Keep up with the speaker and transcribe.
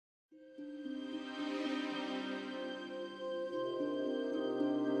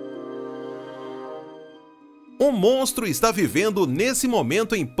Um monstro está vivendo nesse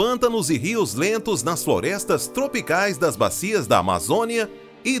momento em pântanos e rios lentos nas florestas tropicais das bacias da Amazônia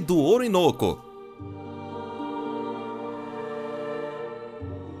e do Orinoco.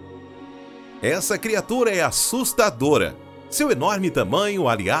 Essa criatura é assustadora. Seu enorme tamanho,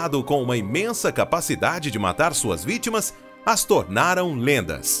 aliado com uma imensa capacidade de matar suas vítimas, as tornaram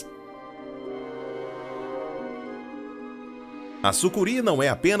lendas. A sucuri não é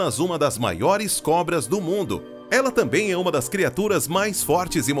apenas uma das maiores cobras do mundo, ela também é uma das criaturas mais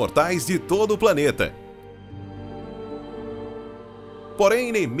fortes e mortais de todo o planeta.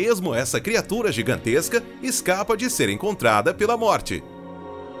 Porém, nem mesmo essa criatura gigantesca escapa de ser encontrada pela morte.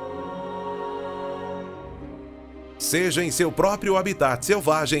 Seja em seu próprio habitat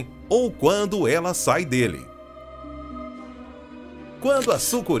selvagem ou quando ela sai dele. Quando a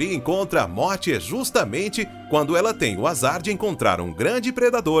sucuri encontra a morte é justamente quando ela tem o azar de encontrar um grande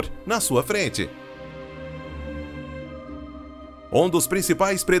predador na sua frente. Um dos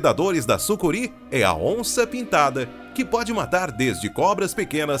principais predadores da sucuri é a onça pintada, que pode matar desde cobras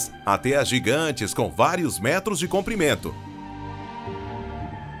pequenas até as gigantes com vários metros de comprimento.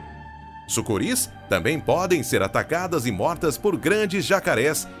 Sucuris também podem ser atacadas e mortas por grandes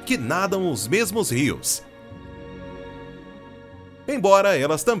jacarés que nadam os mesmos rios, embora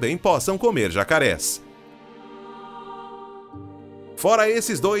elas também possam comer jacarés. Fora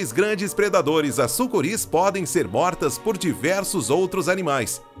esses dois grandes predadores, as sucuris podem ser mortas por diversos outros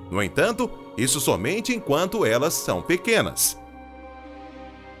animais. No entanto, isso somente enquanto elas são pequenas.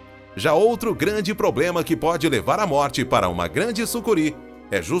 Já outro grande problema que pode levar à morte para uma grande sucuri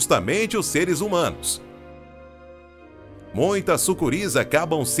é justamente os seres humanos. Muitas sucuris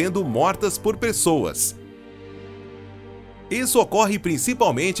acabam sendo mortas por pessoas. Isso ocorre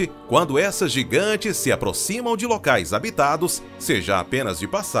principalmente quando essas gigantes se aproximam de locais habitados, seja apenas de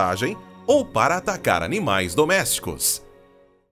passagem ou para atacar animais domésticos.